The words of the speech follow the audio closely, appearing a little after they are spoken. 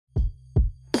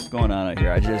going on out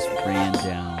here? I just ran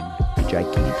down a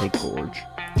gigantic gorge.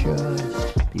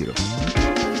 Just beautiful.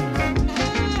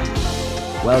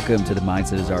 Welcome to the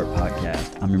Mindset is Art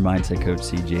podcast. I'm your mindset coach,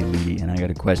 CJ Lee, and I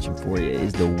got a question for you.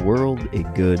 Is the world a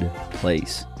good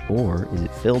place? Or is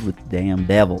it filled with the damn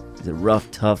devil? Is it a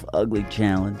rough, tough, ugly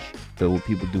challenge filled with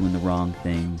people doing the wrong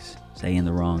things, saying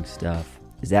the wrong stuff?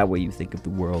 Is that what you think of the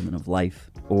world and of life?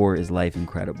 Or is life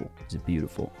incredible? Is it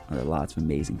beautiful? Are there lots of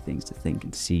amazing things to think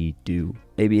and see, do?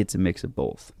 Maybe it's a mix of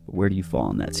both. But where do you fall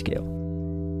on that scale?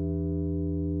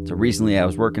 So recently I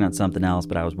was working on something else,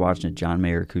 but I was watching a John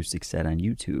Mayer acoustic set on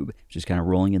YouTube, just kind of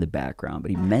rolling in the background. But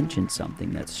he mentioned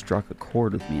something that struck a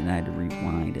chord with me, and I had to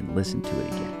rewind and listen to it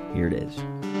again. Here it is.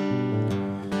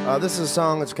 This is a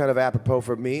song that's kind of apropos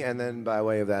for me, and then by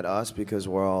way of that, us, because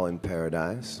we're all in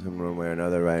paradise in one way or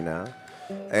another right now.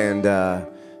 And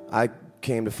I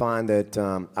came to find that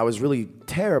I was really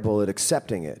terrible at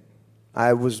accepting it.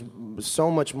 I was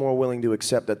so much more willing to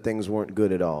accept that things weren't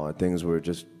good at all. Things were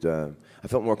just, I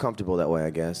felt more comfortable that way, I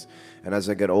guess. And as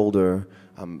I get older,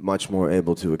 I'm much more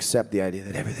able to accept the idea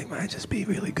that everything might just be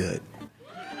really good.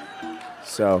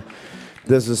 So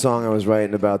this is a song I was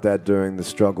writing about that during the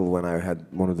struggle when I had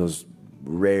one of those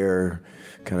rare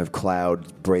kind of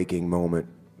cloud-breaking moment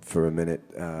for a minute,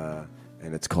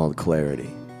 and it's called Clarity.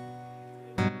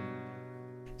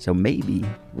 So maybe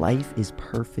life is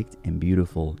perfect and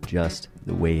beautiful just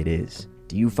the way it is.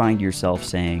 Do you find yourself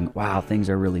saying, wow,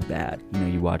 things are really bad? You know,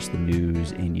 you watch the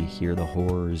news and you hear the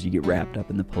horrors, you get wrapped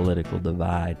up in the political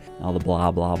divide, all the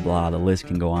blah, blah, blah, the list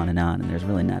can go on, and there's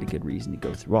really not a good reason to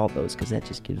go through all those because that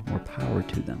just gives more power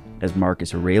to them. As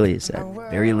Marcus Aurelius said,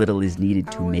 very little is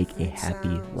needed to make a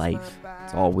happy life.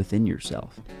 It's all within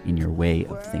yourself, in your way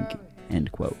of thinking,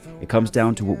 end quote. It comes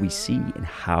down to what we see and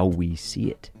how we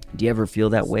see it. Do you ever feel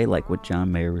that way, like what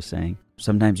John Mayer was saying?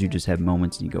 Sometimes you just have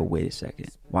moments and you go, wait a second,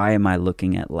 why am I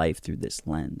looking at life through this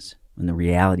lens? When the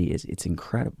reality is, it's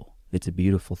incredible. It's a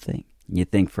beautiful thing. And you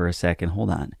think for a second, hold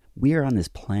on, we are on this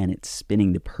planet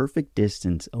spinning the perfect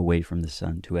distance away from the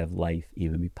sun to have life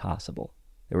even be possible.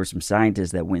 There were some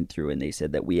scientists that went through and they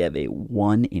said that we have a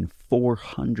 1 in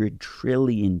 400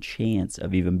 trillion chance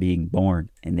of even being born.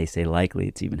 And they say likely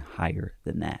it's even higher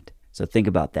than that. So think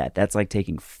about that. That's like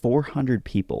taking 400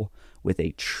 people with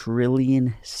a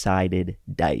trillion-sided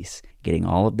dice, getting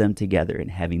all of them together and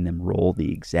having them roll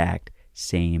the exact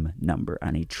same number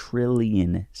on a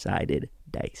trillion-sided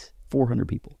dice. 400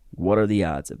 people. What are the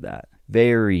odds of that?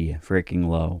 Very freaking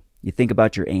low. You think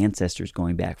about your ancestors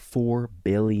going back 4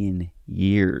 billion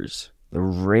years. The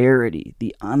rarity,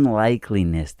 the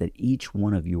unlikeliness that each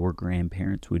one of your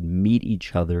grandparents would meet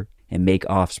each other and make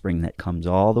offspring that comes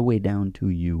all the way down to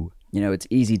you. You know, it's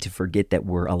easy to forget that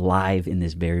we're alive in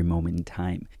this very moment in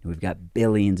time. And we've got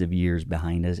billions of years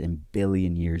behind us and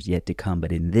billion years yet to come.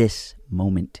 But in this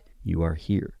moment, you are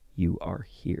here. You are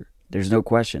here. There's no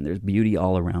question. There's beauty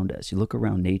all around us. You look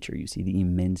around nature, you see the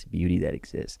immense beauty that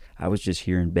exists. I was just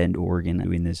here in Bend, Oregon,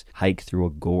 doing this hike through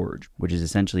a gorge, which is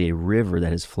essentially a river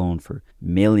that has flown for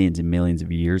millions and millions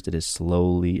of years that has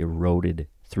slowly eroded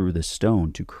through the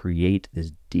stone to create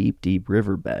this deep, deep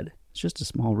riverbed. It's just a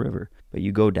small river, but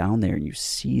you go down there and you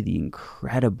see the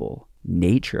incredible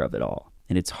nature of it all.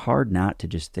 And it's hard not to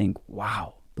just think,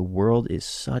 wow, the world is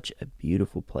such a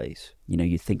beautiful place. You know,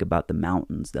 you think about the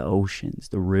mountains, the oceans,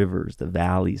 the rivers, the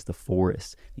valleys, the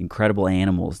forests, the incredible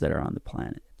animals that are on the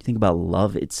planet. You think about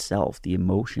love itself, the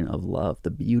emotion of love, the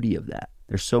beauty of that.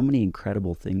 There's so many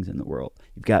incredible things in the world.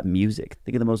 You've got music.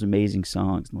 Think of the most amazing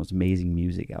songs, the most amazing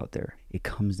music out there. It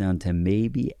comes down to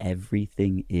maybe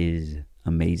everything is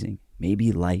amazing.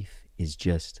 Maybe life is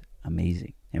just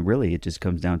amazing. And really, it just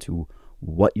comes down to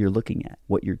what you're looking at,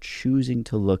 what you're choosing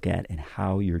to look at, and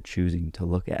how you're choosing to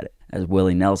look at it. As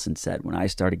Willie Nelson said, when I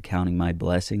started counting my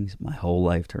blessings, my whole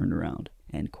life turned around,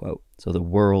 end quote. So the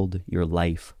world, your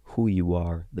life, who you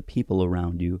are, the people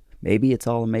around you, maybe it's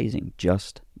all amazing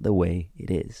just the way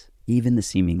it is. Even the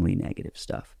seemingly negative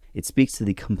stuff. It speaks to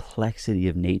the complexity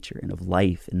of nature and of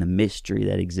life and the mystery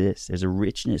that exists. There's a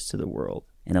richness to the world.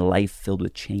 And a life filled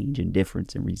with change and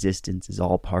difference and resistance is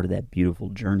all part of that beautiful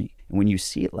journey. And when you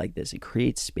see it like this, it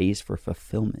creates space for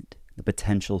fulfillment, the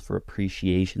potential for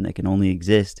appreciation that can only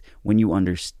exist when you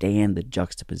understand the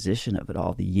juxtaposition of it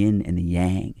all, the yin and the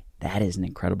yang. That is an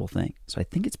incredible thing. So I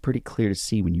think it's pretty clear to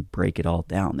see when you break it all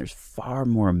down. There's far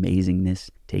more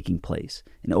amazingness taking place,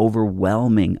 an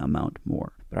overwhelming amount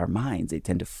more. But our minds, they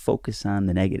tend to focus on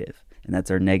the negative, and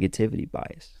that's our negativity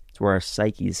bias. It's where our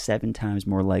psyche is 7 times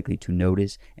more likely to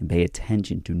notice and pay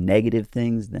attention to negative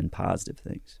things than positive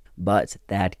things. But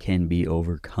that can be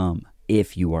overcome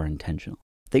if you are intentional.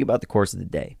 Think about the course of the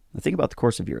day. Think about the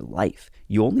course of your life.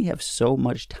 You only have so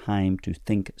much time to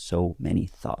think so many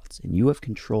thoughts, and you have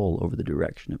control over the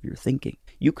direction of your thinking.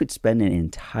 You could spend an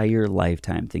entire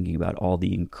lifetime thinking about all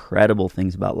the incredible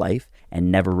things about life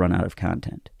and never run out of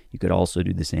content. You could also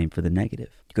do the same for the negative.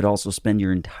 You could also spend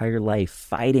your entire life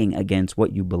fighting against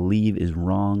what you believe is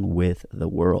wrong with the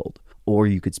world. Or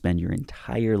you could spend your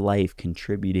entire life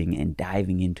contributing and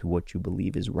diving into what you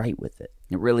believe is right with it.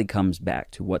 It really comes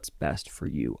back to what's best for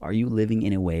you. Are you living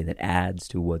in a way that adds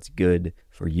to what's good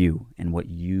for you and what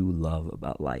you love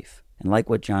about life? And like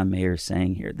what John Mayer is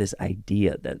saying here, this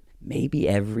idea that maybe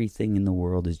everything in the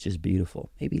world is just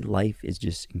beautiful. Maybe life is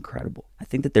just incredible. I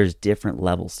think that there's different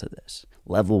levels to this.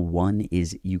 Level 1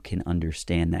 is you can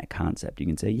understand that concept. You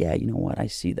can say, yeah, you know what? I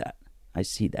see that.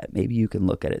 Maybe you can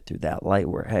look at it through that light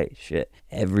where, hey, shit,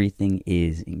 everything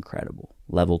is incredible.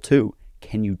 Level 2,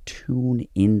 can you tune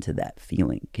into that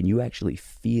feeling? Can you actually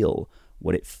feel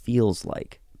what it feels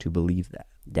like to believe that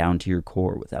down to your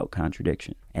core without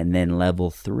contradiction? And then level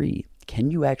 3, can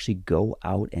you actually go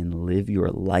out and live your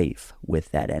life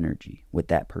with that energy, with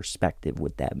that perspective,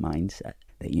 with that mindset?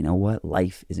 That, you know what,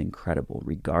 life is incredible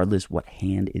regardless what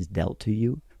hand is dealt to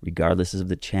you, regardless of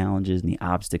the challenges and the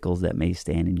obstacles that may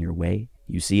stand in your way.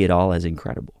 You see it all as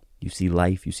incredible. You see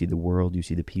life, you see the world, you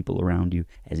see the people around you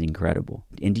as incredible.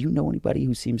 And do you know anybody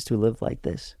who seems to live like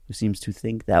this, who seems to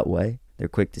think that way? They're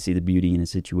quick to see the beauty in a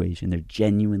situation. They're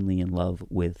genuinely in love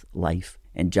with life.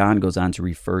 And John goes on to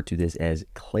refer to this as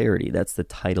clarity. That's the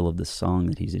title of the song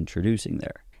that he's introducing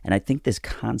there. And I think this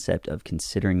concept of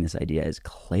considering this idea as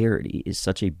clarity is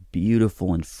such a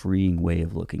beautiful and freeing way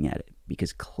of looking at it,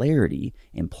 because clarity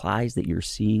implies that you're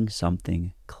seeing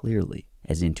something clearly,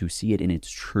 as in to see it in its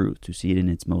truth, to see it in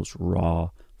its most raw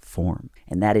form.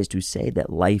 And that is to say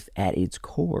that life at its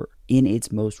core, in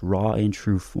its most raw and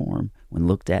true form, when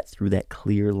looked at through that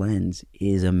clear lens,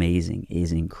 is amazing,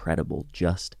 is incredible,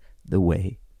 just the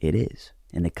way it is.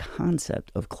 And the concept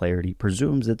of clarity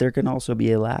presumes that there can also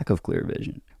be a lack of clear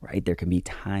vision, right? There can be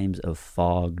times of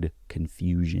fogged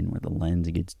confusion where the lens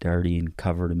gets dirty and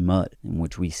covered in mud, in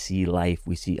which we see life,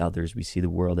 we see others, we see the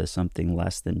world as something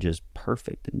less than just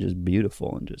perfect and just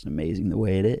beautiful and just amazing the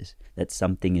way it is. That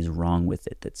something is wrong with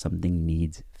it, that something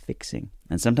needs fixing.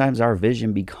 And sometimes our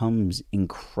vision becomes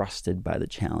encrusted by the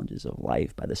challenges of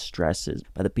life, by the stresses,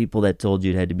 by the people that told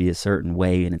you it had to be a certain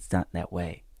way and it's not that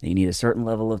way. You need a certain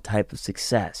level of type of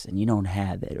success and you don't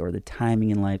have it, or the timing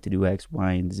in life to do X,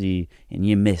 Y, and Z and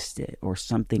you missed it, or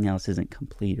something else isn't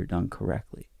complete or done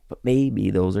correctly. But maybe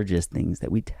those are just things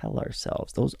that we tell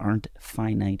ourselves. Those aren't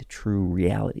finite, true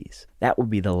realities. That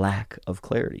would be the lack of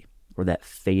clarity, or that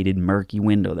faded, murky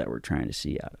window that we're trying to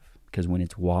see out of. Because when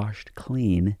it's washed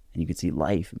clean and you can see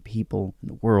life and people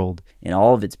and the world and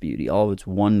all of its beauty, all of its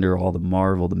wonder, all the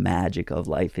marvel, the magic of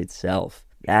life itself,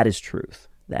 that is truth.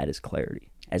 That is clarity.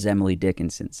 As Emily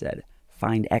Dickinson said,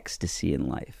 find ecstasy in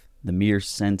life. The mere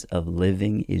sense of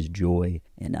living is joy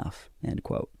enough, end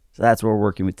quote. So that's what we're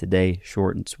working with today,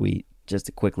 short and sweet. Just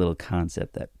a quick little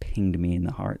concept that pinged me in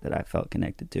the heart that I felt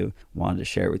connected to. Wanted to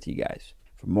share with you guys.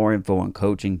 For more info on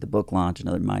coaching, the book launch, and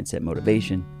other mindset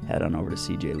motivation, head on over to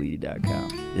cjleedy.com.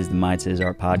 This is the Mindset is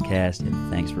Our podcast, and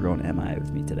thanks for going MIA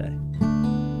with me today.